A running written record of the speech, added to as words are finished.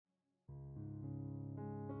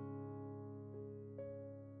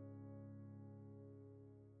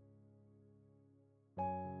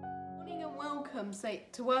welcome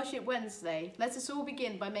to Worship Wednesday. Let us all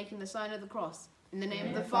begin by making the sign of the cross. In the name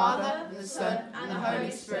of the Father, the Son, and the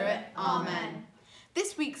Holy Spirit. Amen.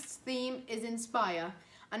 This week's theme is Inspire,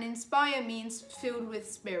 and inspire means filled with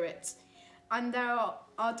spirit. And there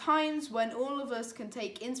are times when all of us can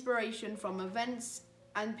take inspiration from events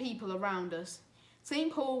and people around us.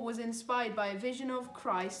 St. Paul was inspired by a vision of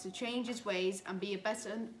Christ to change his ways and be a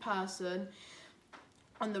better person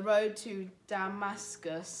on the road to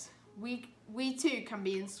Damascus. We too can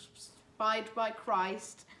be inspired by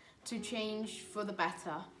Christ to change for the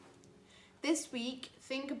better. This week,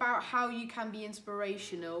 think about how you can be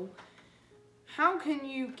inspirational. How can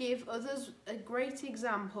you give others a great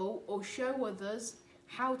example or show others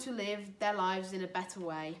how to live their lives in a better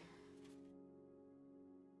way?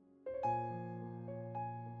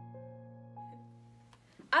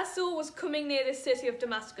 As Saul was coming near the city of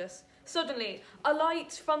Damascus, suddenly a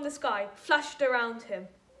light from the sky flashed around him.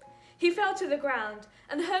 He fell to the ground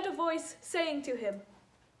and heard a voice saying to him,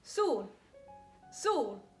 "Saul,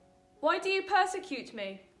 Saul, why do you persecute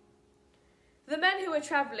me?" The men who were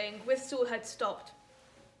travelling with Saul had stopped,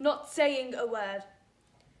 not saying a word.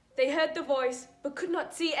 They heard the voice but could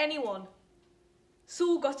not see anyone.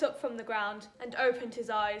 Saul got up from the ground and opened his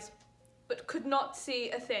eyes, but could not see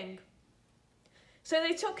a thing. So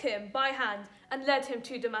they took him by hand and led him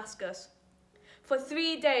to Damascus. For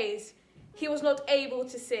 3 days he was not able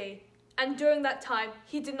to see, and during that time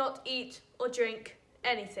he did not eat or drink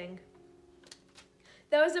anything.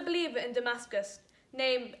 There was a believer in Damascus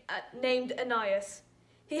named Ananias.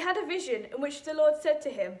 He had a vision in which the Lord said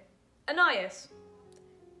to him, "Ananias."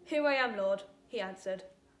 "Here I am, Lord," he answered.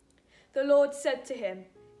 The Lord said to him,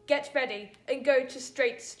 "Get ready and go to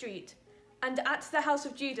Straight Street, and at the house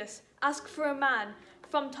of Judas ask for a man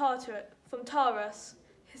from Tarsus,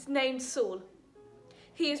 his name Saul.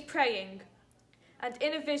 He is praying, and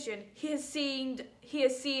in a vision he has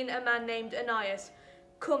seen a man named Ananias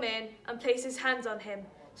come in and place his hands on him,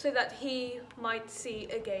 so that he might see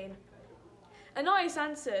again." Ananias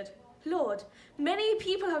answered, "Lord, many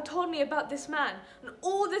people have told me about this man and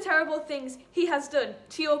all the terrible things he has done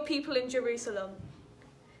to your people in Jerusalem.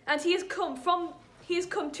 And he has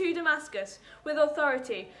come to Damascus with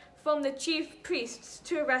authority from the chief priests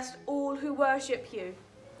to arrest all who worship you."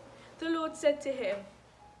 The Lord said to him,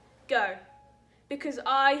 "Go, because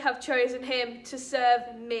I have chosen him to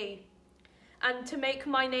serve me, and to make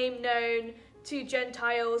my name known to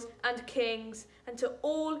Gentiles and kings and to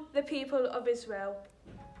all the people of Israel.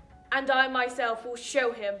 And I myself will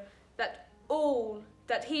show him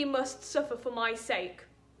that he must suffer for my sake."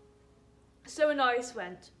 So Ananias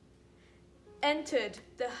went, entered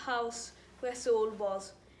the house where Saul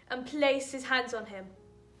was, and placed his hands on him.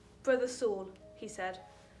 "Brother Saul," he said,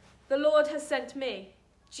 "the Lord has sent me,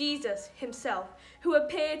 Jesus himself, who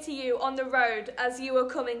appeared to you on the road as you were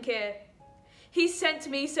coming here. He sent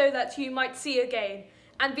me so that you might see again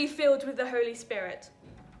and be filled with the Holy Spirit."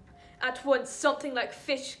 At once something like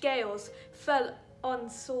fish scales fell from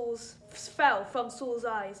Saul's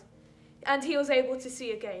eyes, and he was able to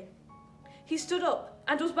see again. He stood up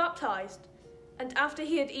and was baptized, and after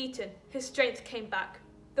he had eaten, his strength came back.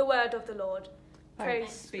 The word of the Lord.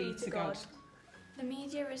 Praise be to God. The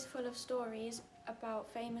media is full of stories about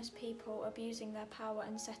famous people abusing their power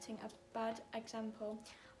and setting a bad example.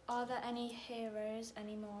 Are there any heroes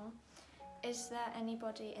anymore? Is there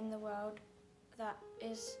anybody in the world that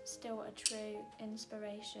is still a true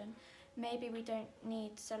inspiration? Maybe we don't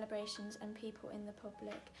need celebrations and people in the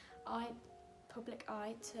public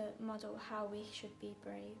eye to model how we should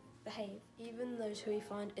behave. Even those who we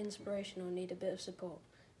find inspirational need a bit of support.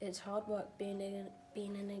 It's hard work being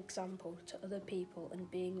an example to other people and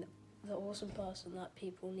being the awesome person that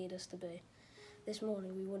people need us to be. This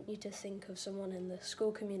morning we want you to think of someone in the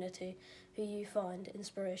school community who you find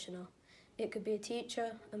inspirational. It could be a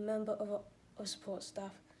teacher, a member of support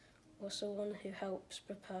staff, or someone who helps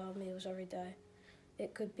prepare our meals every day.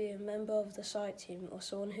 It could be a member of the site team or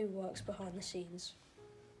someone who works behind the scenes.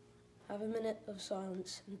 Have a minute of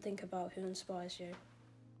silence and think about who inspires you.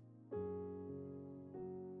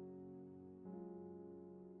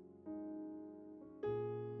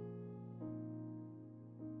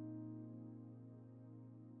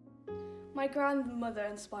 My grandmother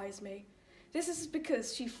inspires me. This is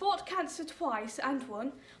because she fought cancer twice and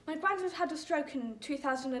won. My granddad had a stroke in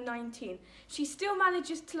 2019. She still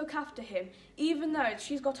manages to look after him, even though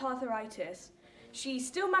she's got arthritis. She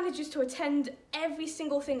still manages to attend every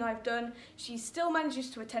single thing I've done. She still manages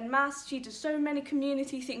to attend mass. She does so many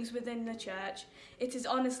community things within the church. It is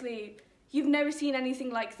honestly, you've never seen anything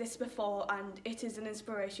like this before, and it is an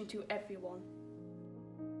inspiration to everyone.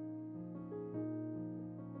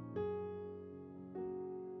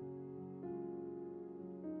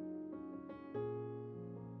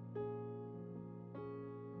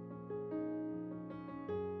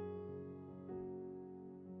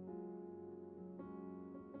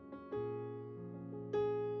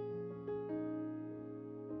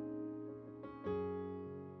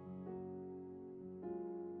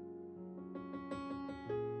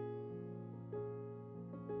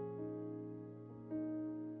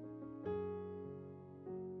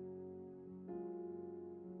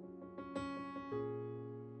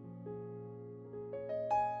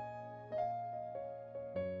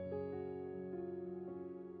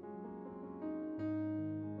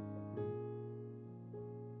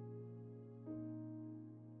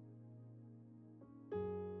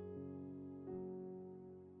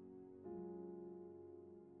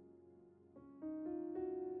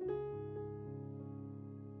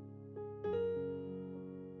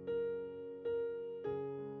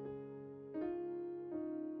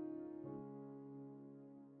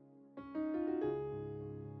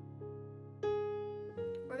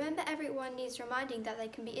 everyone needs reminding that they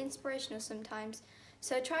can be inspirational sometimes.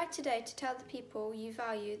 So try today to tell the people you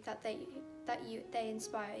value that they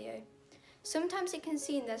inspire you. Sometimes it can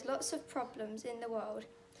seem there's lots of problems in the world.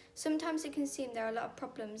 Sometimes it can seem there are a lot of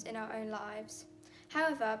problems in our own lives.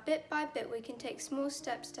 However, bit by bit we can take small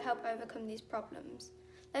steps to help overcome these problems.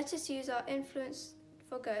 Let us use our influence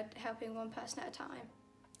for good, helping one person at a time.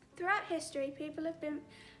 Throughout history, people have been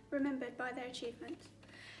remembered by their achievements.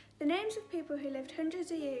 The names of people who lived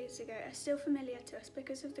hundreds of years ago are still familiar to us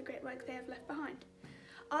because of the great work they have left behind.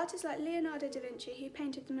 Artists like Leonardo da Vinci, who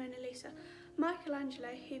painted the Mona Lisa, Michelangelo,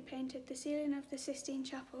 who painted the ceiling of the Sistine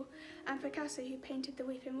Chapel, and Picasso, who painted the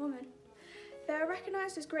Weeping Woman. They are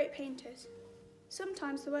recognised as great painters.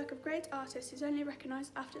 Sometimes the work of great artists is only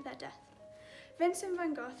recognised after their death. Vincent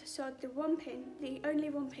van Gogh sold the only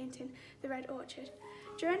one painting, The Red Orchard,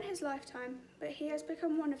 during his lifetime, but he has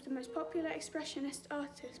become one of the most popular expressionist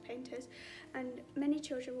artist painters, and many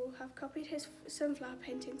children will have copied his sunflower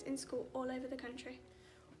paintings in school all over the country.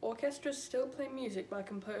 Orchestras still play music by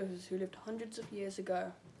composers who lived hundreds of years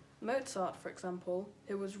ago. Mozart, for example,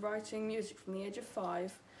 who was writing music from the age of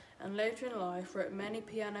 5 and later in life wrote many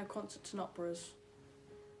piano concerts and operas.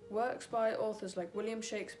 Works by authors like William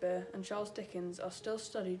Shakespeare and Charles Dickens are still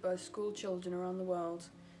studied by school children around the world.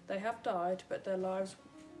 They have died, but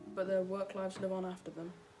their work lives live on after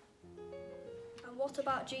them. And what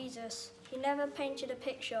about Jesus? He never painted a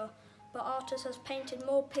picture, but artists has painted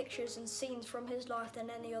more pictures and scenes from his life than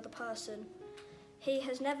any other person. He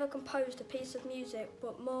has never composed a piece of music,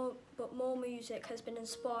 but more music has been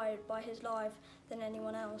inspired by his life than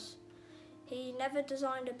anyone else. He never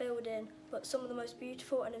designed a building, but some of the most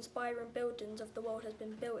beautiful and inspiring buildings of the world has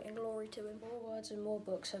been built in glory to him. More words and more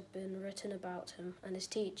books have been written about him and his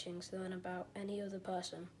teachings than about any other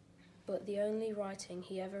person. But the only writing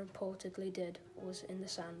he ever reportedly did was in the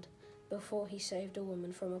sand, before he saved a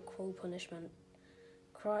woman from a cruel punishment.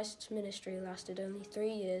 Christ's ministry lasted only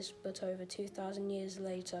 3 years, but over 2,000 years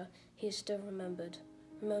later, he is still remembered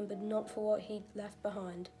not for what he left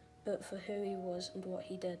behind, but for who he was and what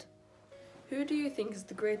he did. Who do you think is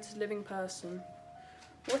the greatest living person?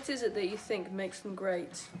 What is it that you think makes them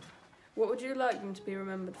great? What would you like them to be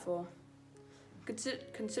remembered for?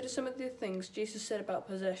 Consider some of the things Jesus said about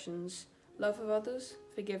possessions: love of others,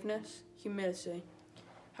 forgiveness, humility.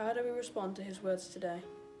 How do we respond to his words today?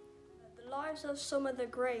 The lives of some of the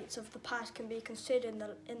greats of the past can be considered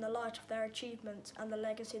in the light of their achievements and the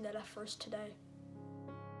legacy they left for us today.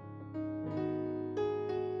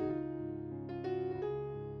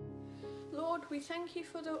 Lord, we thank you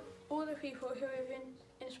for all the people who have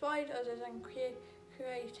inspired others and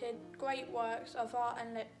created great works of art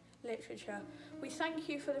and literature. We thank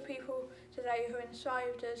you for the people today who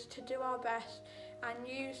inspired us to do our best and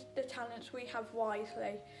use the talents we have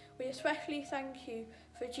wisely. We especially thank you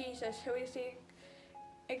for Jesus, who is the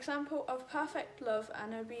example of perfect love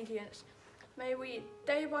and obedience. May we,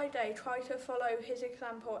 day by day, try to follow his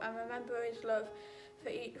example and remember his love for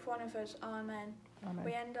each one of us. Amen. Amen.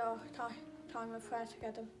 We end our time of prayer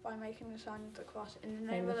together by making the sign of the cross. In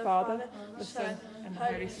the name of of the the Father, Father, the Son, and the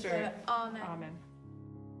Holy Spirit. Amen. Amen.